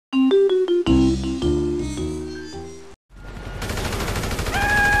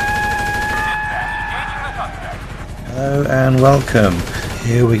Hello and welcome.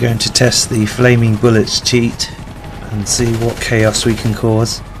 Here we're going to test the flaming bullets cheat and see what chaos we can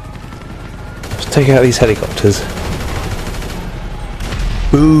cause. Let's take out these helicopters.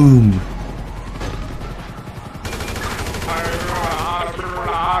 Boom!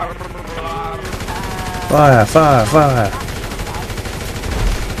 Fire, fire, fire!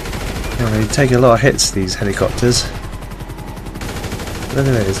 Yeah, they take a lot of hits, these helicopters. Look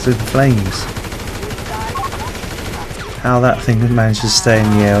at it, it's through the flames. How that thing managed to stay in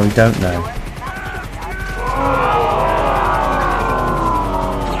the air, we don't know.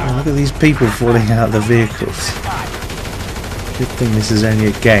 Oh, look at these people falling out of the vehicles. Good thing this is only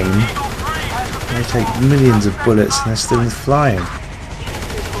a game. They take millions of bullets and they're still flying.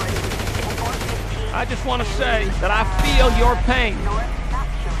 I just want to say that I feel your pain.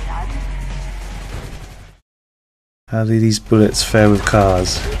 How do these bullets fare with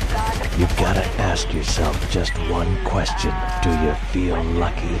cars? You've gotta ask yourself just one question. Do you feel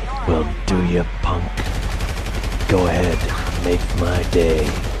lucky? Well, do you, punk? Go ahead, make my day.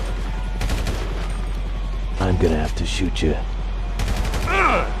 I'm gonna have to shoot you.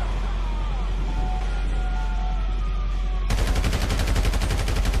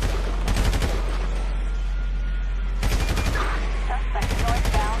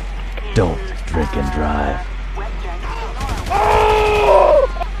 Don't drink and drive.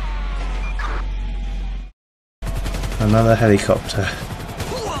 Another helicopter.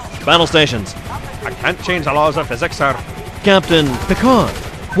 Battle stations. I can't change the laws of physics, sir. Captain Picard,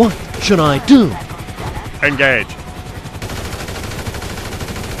 what should I do? Engage.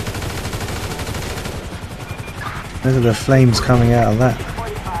 Look at the flames coming out of that.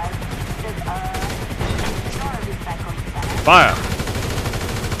 Fire.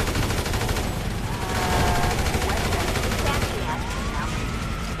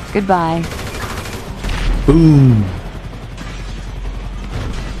 Goodbye. Boom!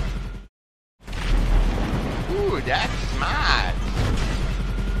 Ooh, that's smart.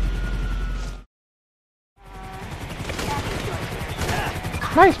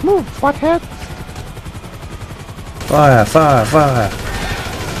 Nice move, butthead. Fire, fire, fire!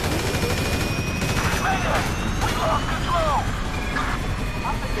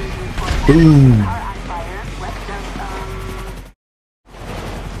 Boom!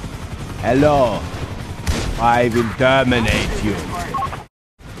 Hello. I will terminate you.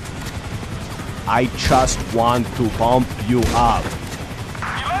 I just want to bump you up.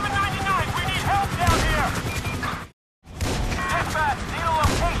 1199, we need help down here! Dispatch, need a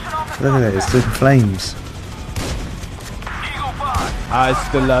location on the Look at it, it's through the flames. Eagle 5.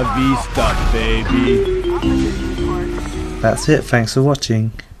 Hasta la vista, baby. That's it, thanks for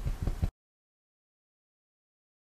watching.